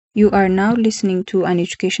You are now listening to an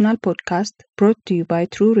educational podcast brought to you by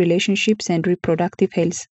True Relationships and Reproductive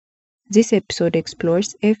Health. This episode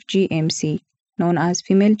explores FGMC, known as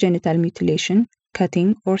female genital mutilation,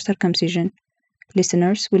 cutting, or circumcision.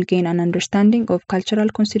 Listeners will gain an understanding of cultural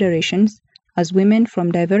considerations as women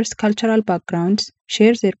from diverse cultural backgrounds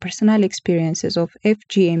share their personal experiences of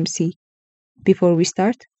FGMC. Before we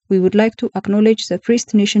start, we would like to acknowledge the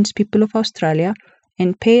First Nations people of Australia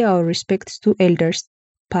and pay our respects to elders,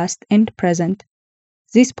 past and present.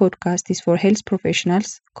 This podcast is for health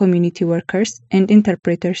professionals, community workers, and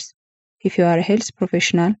interpreters. If you are a health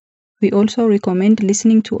professional, we also recommend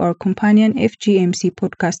listening to our companion FGMC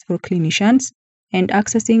podcast for clinicians and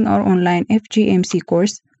accessing our online FGMC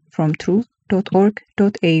course from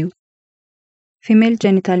true.org.au. Female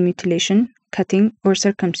genital mutilation, cutting, or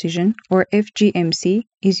circumcision, or FGMC,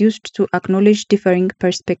 is used to acknowledge differing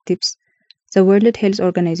perspectives. The World Health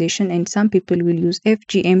Organization and some people will use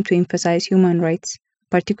FGM to emphasize human rights,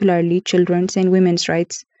 particularly children's and women's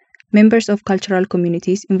rights. Members of cultural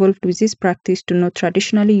communities involved with this practice do not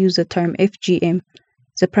traditionally use the term FGM.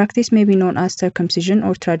 The practice may be known as circumcision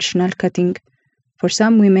or traditional cutting. For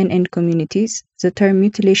some women and communities, the term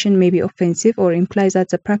mutilation may be offensive or implies that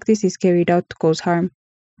the practice is carried out to cause harm.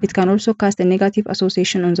 It can also cast a negative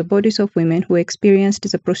association on the bodies of women who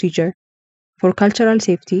experienced the procedure. For cultural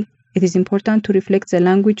safety, it is important to reflect the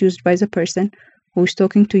language used by the person who is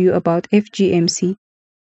talking to you about FGMC.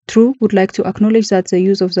 True would like to acknowledge that the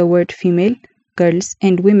use of the word female, girls,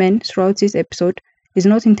 and women throughout this episode is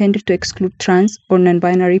not intended to exclude trans or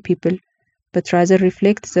non-binary people, but rather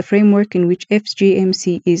reflects the framework in which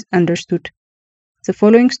FGMC is understood. The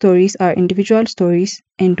following stories are individual stories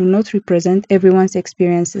and do not represent everyone's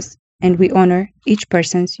experiences, and we honor each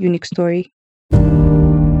person's unique story.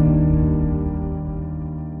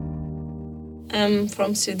 I'm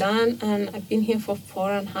from Sudan and I've been here for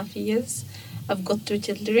 4.5 years. I've got 2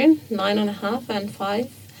 children, 9.5 and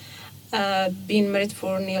 5. Been married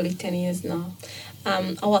for nearly 10 years now.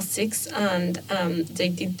 I was 6 and they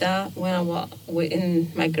did that when I was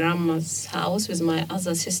in my grandma's house with my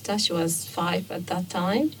other sister. She was 5 at that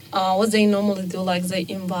time. What they normally do, like they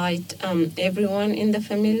invite everyone in the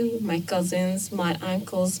family, my cousins, my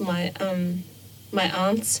uncles, my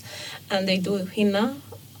aunts, and they do henna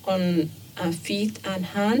on feet and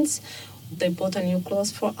hands. They bought a new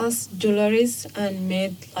clothes for us, jewelries, and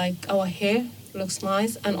made like our hair looks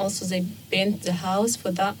nice. And also they paint the house for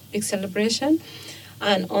that big celebration.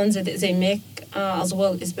 And on the day they make as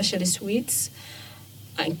well, especially sweets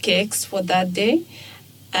and cakes for that day.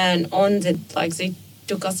 And on the they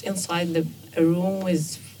took us inside the room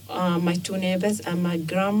with my 2 neighbors and my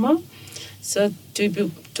grandma. So two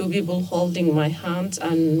people holding my hands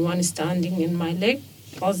and one standing in my leg.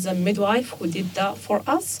 It was the midwife who did that for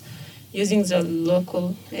us using the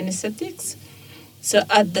local anesthetics. So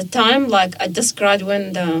at the time, I just cried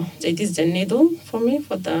when they did the needle for me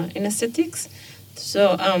for the anesthetics.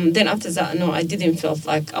 So then after that, no, I didn't feel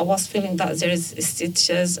like I was feeling that there is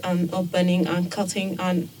stitches and opening and cutting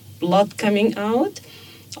and blood coming out.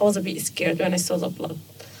 I was a bit scared when I saw the blood,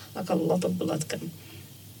 like a lot of blood come.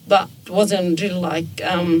 But it wasn't really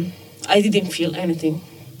I didn't feel anything.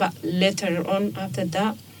 But later on, after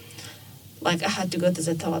that, I had to go to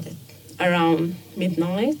the toilet around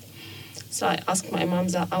midnight. So I asked my mom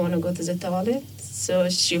that I want to go to the toilet. So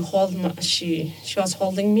she was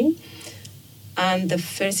holding me. And the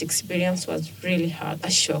first experience was really hard. I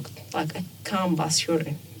shocked. I can't pass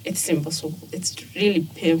urine. It's impossible. It's really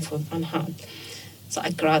painful and hard. So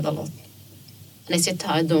I cried a lot. And I said,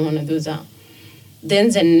 I don't want to do that. Then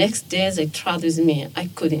the next day, they tried with me. I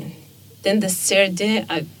couldn't. Then the third day,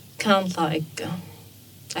 I can't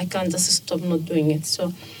just stop not doing it.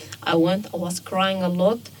 So I was crying a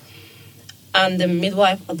lot. And the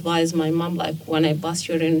midwife advised my mom, when I pass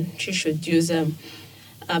urine, she should use a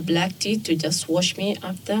black tea to just wash me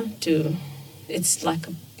after. It's like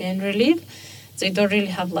a pain relief. They don't really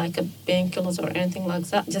have a painkillers or anything like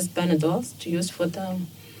that, just Panadols to use for the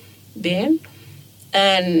pain.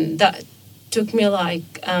 And that took me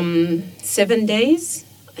 7 days.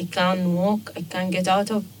 I can't walk, I can't get out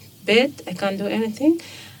of bed, I can't do anything.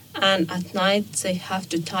 And at night, they have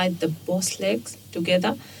to tie both legs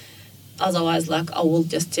together. Otherwise, I will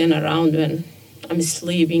just turn around when I'm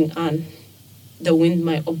sleeping and the wind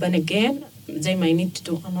might open again. They might need to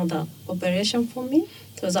do another operation for me.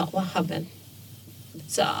 So that's what happened.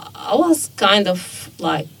 So I was kind of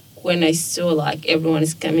when I saw everyone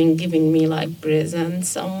is coming, giving me presents,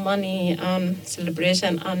 some money,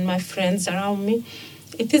 celebration, and my friends around me.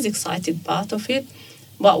 It is excited part of it.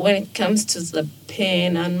 But when it comes to the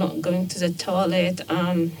pain and not going to the toilet,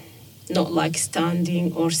 not like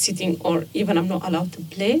standing or sitting, or even I'm not allowed to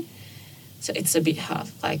play. So it's a bit hard.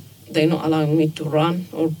 Like they're not allowing me to run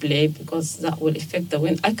or play because that will affect the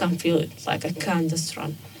wind. I can feel it. Like I can't just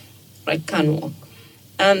run. I can't walk.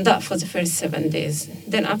 And that for the first 7 days.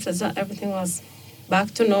 Then after that, everything was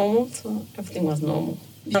back to normal. So everything was normal.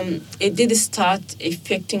 It did start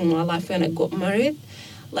affecting my life when I got married.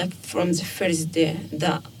 Like from the first day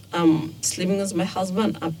that sleeping with my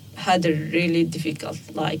husband, I had a really difficult,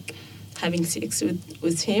 like having sex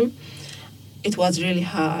with him. It was really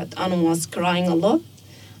hard, and I was crying a lot.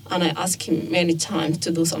 And I asked him many times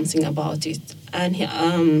to do something about it. And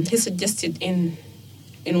he suggested in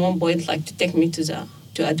one point like to take me to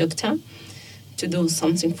a doctor to do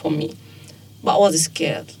something for me. But I was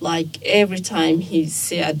scared. Like every time he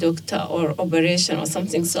say a doctor or operation or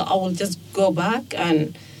something, so I will just go back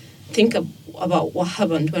and think about what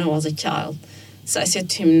happened when I was a child. So I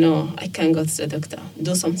said to him, no, I can't go to the doctor.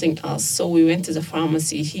 Do something else. So we went to the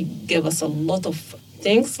pharmacy. He gave us a lot of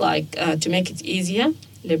things like to make it easier,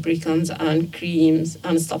 lubricants and creams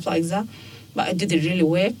and stuff like that. But it didn't really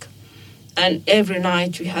work. And every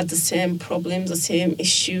night we had the same problems, the same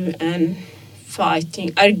issue, and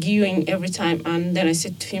fighting, arguing every time. And then I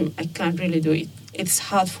said to him, I can't really do it. It's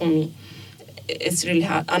hard for me. It's really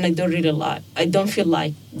hard, and I don't feel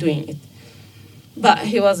like doing it. But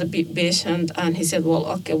he was a bit patient, and he said, well,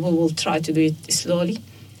 okay, we will try to do it slowly.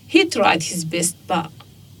 He tried his best, but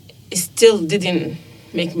it still didn't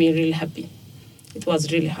make me really happy. It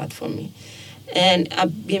was really hard for me. And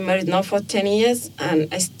I've been married now for 10 years, and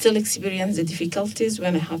I still experience the difficulties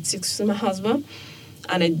when I have sex with my husband.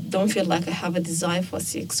 And I don't feel like I have a desire for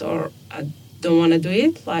sex, or I don't want to do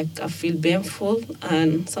it. Like I feel painful,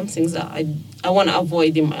 and some things that I want to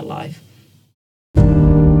avoid in my life.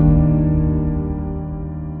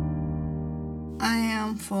 I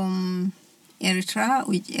am from Eritrea,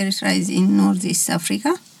 which Eritrea is in Northeast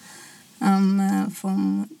Africa. I'm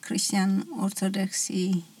from Christian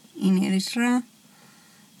Orthodoxy in Eritrea.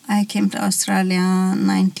 I came to Australia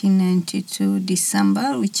 1992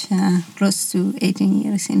 December, which close to 18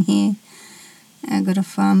 years in here. I got a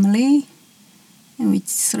family with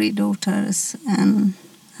 3 daughters and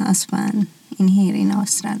husband in here in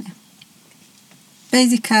Australia.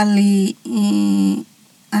 Basically,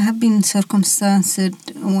 I have been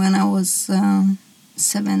circumcised when I was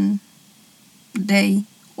 7 days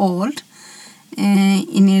old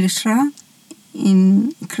in Eritrea.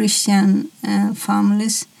 In Christian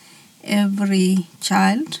families, every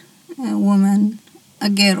child, a woman, a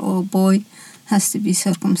girl or boy, has to be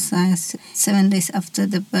circumcised 7 days after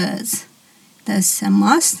the birth. That's a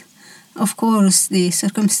must. Of course, the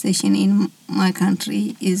circumcision in my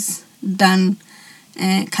country is done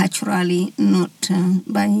culturally, not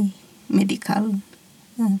by medical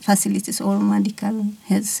facilities or medical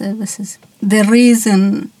health services. The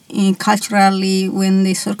reason culturally when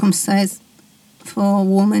they circumcise for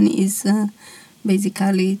women is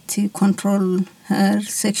basically to control her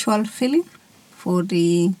sexual feeling. For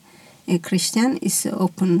the Christian, it's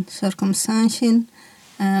open circumcision.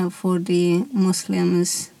 For the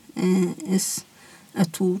Muslims, it's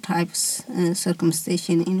 2 types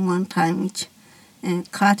circumcision in one time, which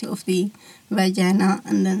cut of the vagina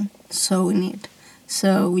and then sewing it.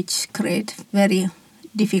 So which create very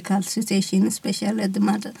difficult situation, especially at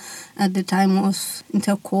the time of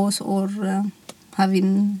intercourse or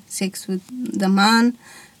having sex with the man,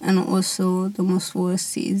 and also the most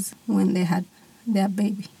worst is when they had their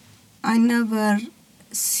baby. I never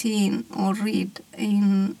seen or read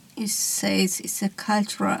in it says it's a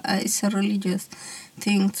cultural, it's a religious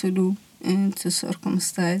thing to do to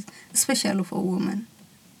circumcise, especially for women.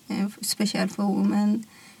 Especially for women,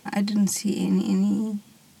 I didn't see any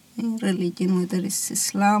religion, whether it's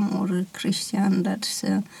Islam or Christian, that's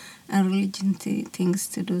a religion things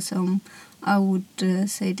to do. So I would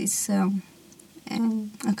say it's a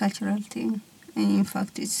cultural thing. In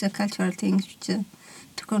fact, it's a cultural thing to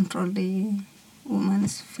control the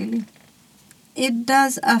woman's feeling. It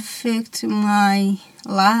does affect my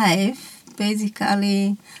life,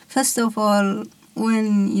 basically. First of all,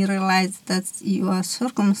 when you realize that you are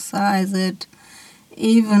circumcised,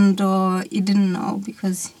 even though you didn't know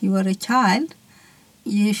because you were a child,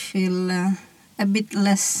 you feel a bit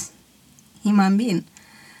less human being.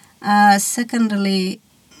 Secondly,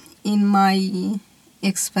 in my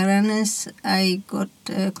experience, I got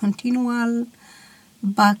continual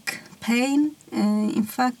back pain. In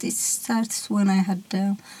fact, it starts when I had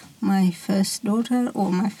my first daughter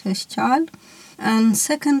or my first child. And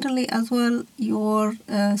secondly, as well, your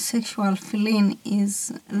sexual feeling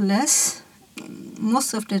is less.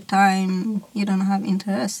 Most of the time, you don't have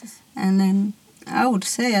interest. And then I would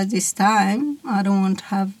say at this time, I don't want to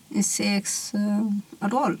have sex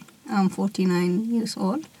at all. I'm 49 years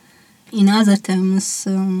old. In other terms,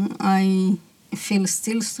 I feel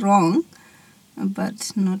still strong,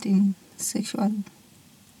 but not in sexual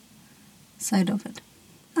side of it.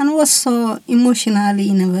 And also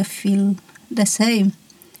emotionally never feel the same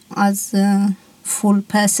as a full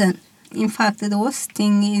person. In fact, the worst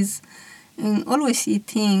thing is always you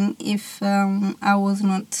think if I was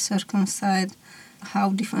not circumcised, how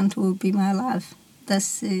different would be my life.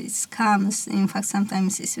 That's it comes. In fact,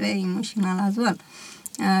 sometimes it's very emotional as well,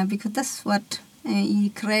 because that's what you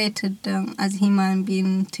created as human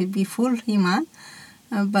being to be full human,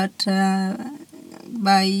 but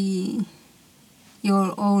by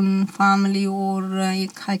your own family or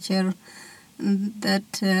your culture,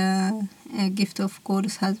 that a gift of God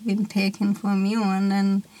has been taken from you, and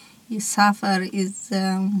then you suffer is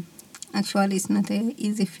actually it's not an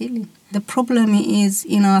easy feeling. The problem is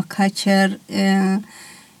in our culture,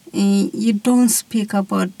 you don't speak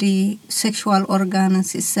about the sexual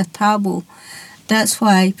organs. It's a taboo. That's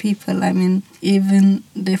why people, even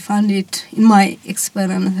they find it, in my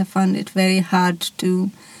experience, I found it very hard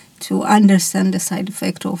to understand the side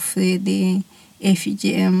effect of the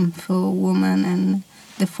FGM for women and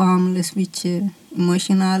the families, which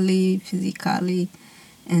emotionally, physically,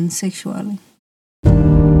 and sexually.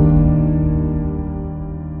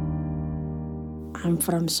 I'm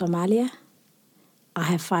from Somalia. I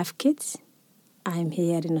have 5 kids. I'm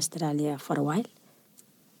here in Australia for a while.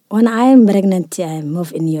 When I'm pregnant, I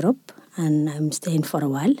move in Europe and I'm staying for a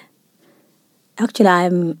while. Actually, I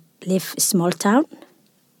live a small town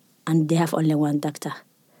and they have only one doctor.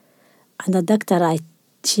 And the doctor, I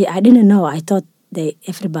didn't know. I thought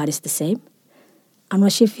everybody's the same. And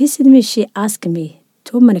when she visited me, she asked me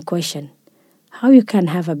too many questions. How you can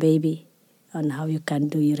have a baby and how you can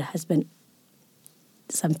do your husband,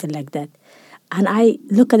 something like that. And I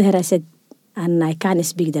look at her, I said, and I can't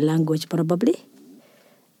speak the language probably.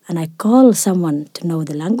 And I call someone to know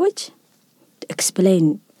the language to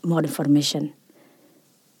explain more information.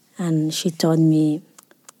 And she told me,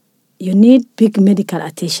 you need big medical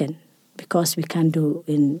attention because we can't do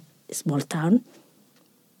in a small town.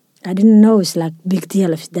 I didn't know it's like big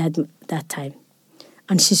deal of that time.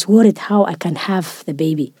 And she's worried how I can have the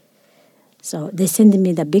baby. So they send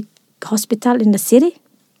me the big hospital in the city.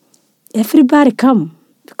 Everybody come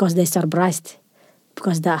because they're surprised.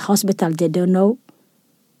 Because the hospital, they don't know.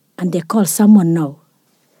 And they call someone know.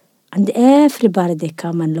 And everybody, they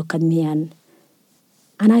come and look at me. And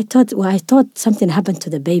I thought something happened to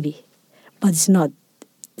the baby. But it's not.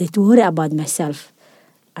 They worry about myself.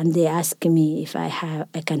 And they ask me if I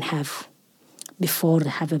can have before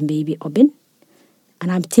having baby open.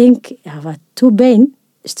 And I'm think have a 2 pain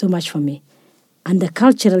is too much for me. And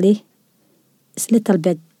culturally, it's a little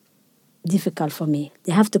bit difficult for me.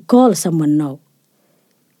 They have to call someone now.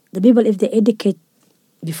 The people, if they educate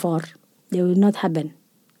before, they will not happen.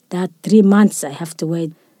 That 3 months I have to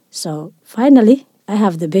wait. So finally, I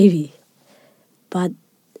have the baby. But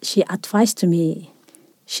she advised to me,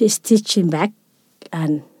 she's teaching back,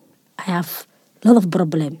 and I have a lot of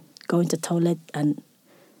problem going to toilet and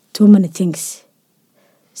too many things.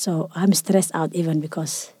 So I'm stressed out even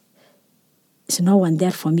because there's no one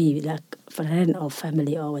there for me, like friend or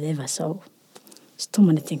family or whatever. So it's too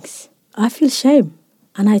many things. I feel shame.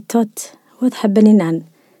 And I thought, what happening? And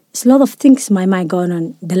it's a lot of things in my mind going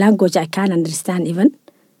on. The language I can't understand even.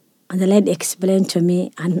 And the lady explained to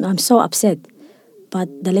me, and I'm so upset.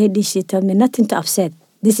 But the lady, she told me nothing to upset.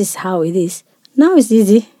 This is how it is. Now it's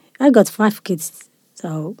easy. I got 5 kids,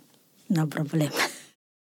 so no problem.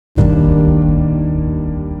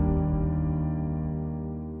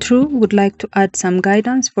 True would like to add some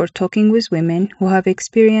guidance for talking with women who have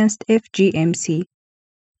experienced FGMC.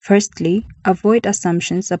 Firstly, avoid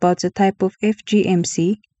assumptions about the type of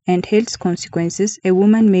FGMC and health consequences a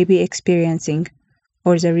woman may be experiencing,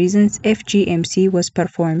 or the reasons FGMC was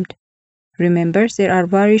performed. Remember, there are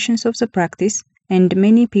variations of the practice, and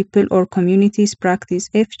many people or communities practice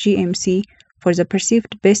FGMC for the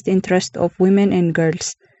perceived best interest of women and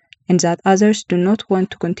girls, and that others do not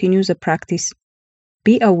want to continue the practice.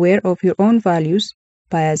 Be aware of your own values,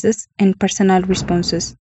 biases, and personal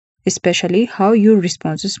responses, especially how your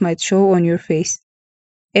responses might show on your face.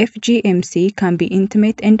 FGMC can be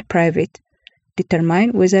intimate and private.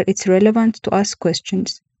 Determine whether it's relevant to ask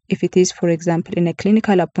questions. If it is, for example, in a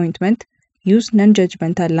clinical appointment, use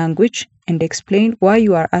non-judgmental language and explain why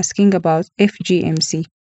you are asking about FGMC.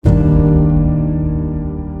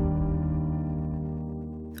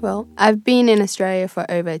 Well, I've been in Australia for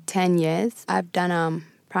over 10 years. I've done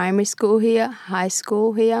primary school here, high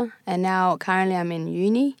school here, and now currently I'm in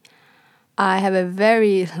uni. I have a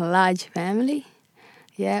very large family,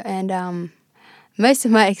 yeah, and most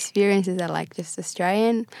of my experiences are like just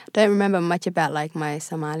Australian. Don't remember much about like my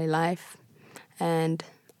Somali life. And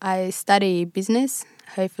I study business.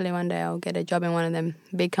 Hopefully one day I'll get a job in one of them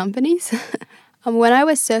big companies. When I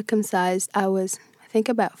was circumcised, I was, I think,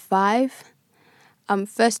 about 5.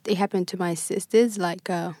 First it happened to my sisters, like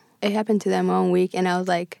it happened to them one week, and I was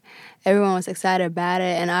like, everyone was excited about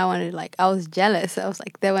it, and I was jealous. I was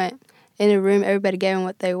like, they went in a room, everybody gave them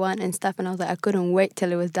what they want and stuff, and I was like, I couldn't wait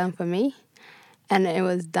till it was done for me. And it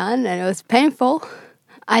was done, and it was painful.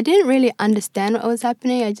 I didn't really understand what was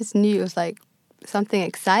happening. I just knew it was like something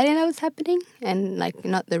exciting that was happening, and like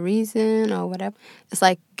not the reason or whatever. It's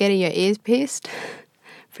like getting your ears pierced,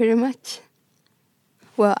 pretty much.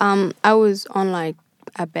 Well, I was on like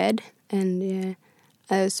a bed, and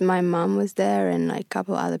yeah, my mum was there and like a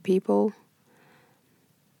couple other people.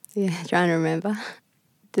 Yeah, trying to remember.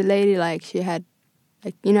 The lady, like, she had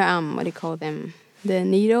like, you know, what do you call them? The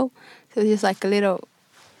needle. So it was just like a little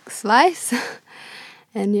slice.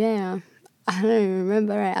 And yeah, I don't even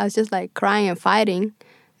remember. Right? I was just like crying and fighting,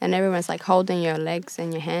 and everyone's like holding your legs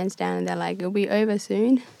and your hands down, and they're like, it'll be over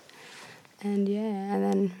soon. And yeah, and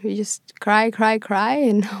then you just cry,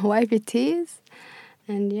 and wipe your tears.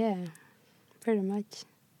 And yeah, pretty much.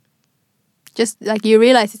 Just like you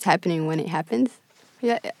realize it's happening when it happens.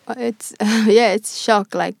 Yeah, it's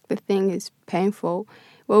shock. Like the thing is painful.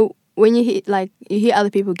 Well, when you hear other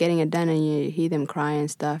people getting it done and you hear them cry and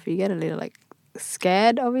stuff, you get a little like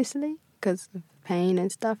scared, obviously, because of pain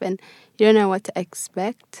and stuff, and you don't know what to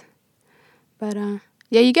expect. But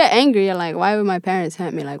yeah, you get angry. You're like, why would my parents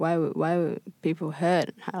hurt me? Like, why would people hurt?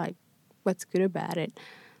 Like, what's good about it?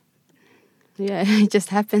 Yeah, it just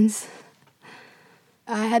happens.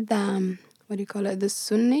 I had the what do you call it? The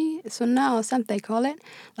sunnah or something they call it.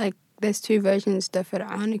 Like, there's 2 versions. The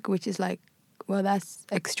Pharaonic, which is like, well, that's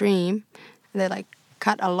extreme. They like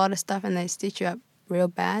cut a lot of stuff and they stitch you up real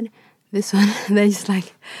bad. This one, they just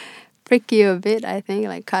like prick you a bit, I think,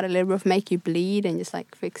 like cut a little bit, make you bleed and just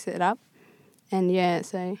like fix it up. And yeah,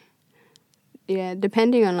 so yeah,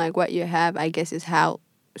 depending on like what you have, I guess is how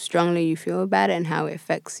strongly you feel about it and how it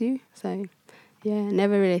affects you. So yeah,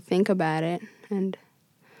 never really think about it. And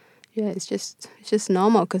yeah, it's just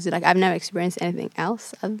normal because like I've never experienced anything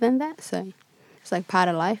else other than that. So it's like part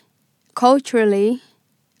of life. Culturally,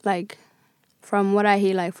 like from what I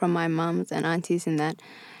hear, like from my mums and aunties and that,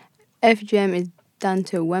 FGM is done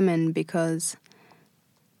to women because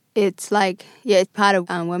it's like, yeah, it's part of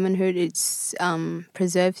womanhood. It's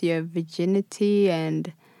preserves your virginity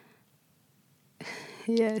and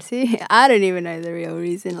yeah, see, I don't even know the real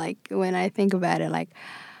reason. Like when I think about it, like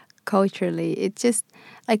culturally, it's just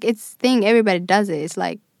like it's thing. Everybody does it. It's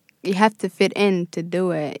like you have to fit in to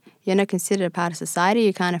do it. You're not considered a part of society.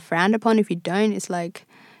 You're kind of frowned upon if you don't. It's like,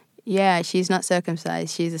 yeah, she's not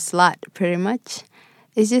circumcised. She's a slut, pretty much.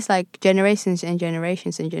 It's just like generations and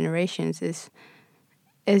generations and generations.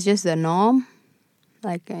 It's just the norm,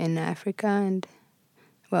 like in Africa and,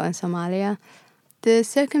 well, in Somalia. The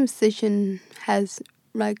circumcision has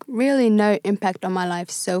like really no impact on my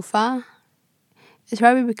life so far. It's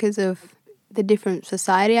probably because of the different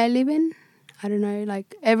society I live in. I don't know,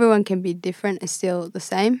 like everyone can be different and still the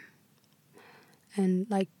same. And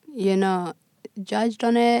like you're not judged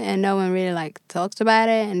on it and no one really like talks about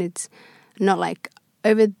it, and it's not like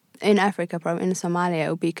over in Africa, probably in Somalia, it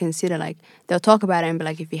would be considered like they'll talk about it and be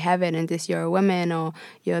like, if you have it and this, you're a woman or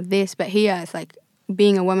you're this. But here it's like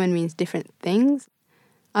being a woman means different things.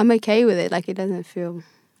 I'm okay with it. Like it doesn't feel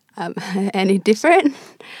any different.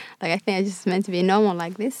 Like I think I just meant to be normal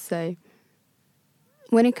like this. So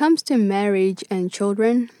when it comes to marriage and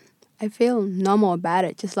children, I feel normal about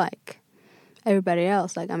it, just like everybody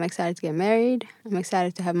else. Like I'm excited to get married. I'm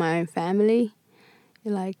excited to have my own family.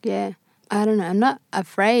 Like, yeah, I don't know. I'm not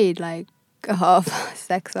afraid like of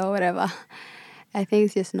sex or whatever. I think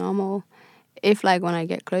it's just normal. If like when I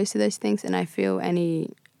get close to those things and I feel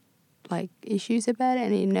any like issues about it,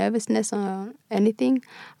 any nervousness or anything,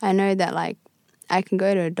 I know that like I can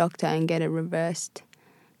go to a doctor and get it reversed.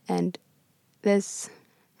 And there's,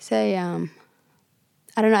 say, I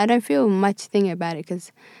don't know, I don't feel much thing about it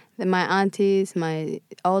because my aunties, my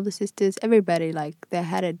older sisters, everybody, like they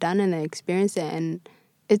had it done and they experienced it, and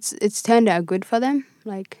it's turned out good for them,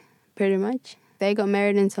 like pretty much. They got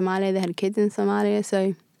married in Somalia, they had kids in Somalia,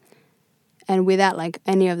 so, and without like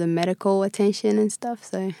any of the medical attention and stuff.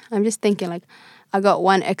 So I'm just thinking like I got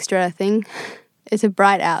one extra thing. It's a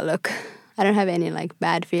bright outlook. I don't have any like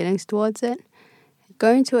bad feelings towards it.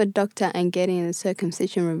 Going to a doctor and getting the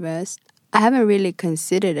circumcision reversed, I haven't really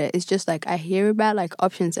considered it. It's just like I hear about like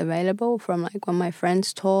options available from like when my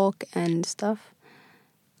friends talk and stuff.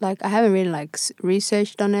 Like I haven't really like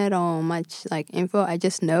researched on it or much like info. I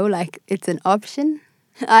just know like it's an option.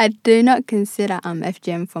 I do not consider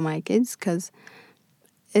FGM for my kids because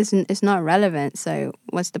it's not relevant. So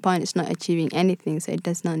what's the point? It's not achieving anything, so it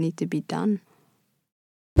does not need to be done.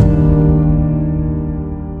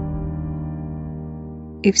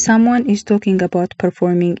 If someone is talking about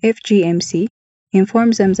performing FGMC,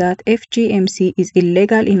 inform them that FGMC is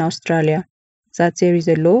illegal in Australia, that there is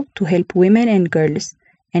a law to help women and girls,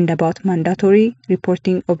 and about mandatory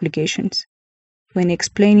reporting obligations. When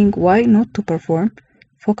explaining why not to perform,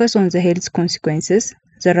 focus on the health consequences,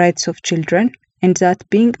 the rights of children, and that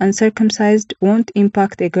being uncircumcised won't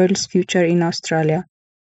impact a girl's future in Australia.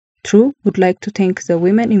 True would like to thank the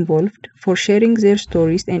women involved for sharing their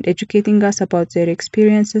stories and educating us about their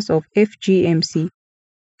experiences of FGMC.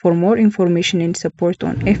 For more information and support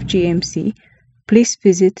on FGMC, please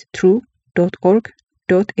visit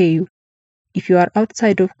true.org.au. If you are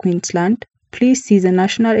outside of Queensland, please see the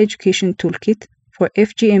National Education Toolkit for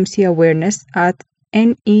FGMC awareness at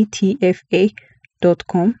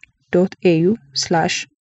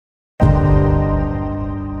netfa.com.au/.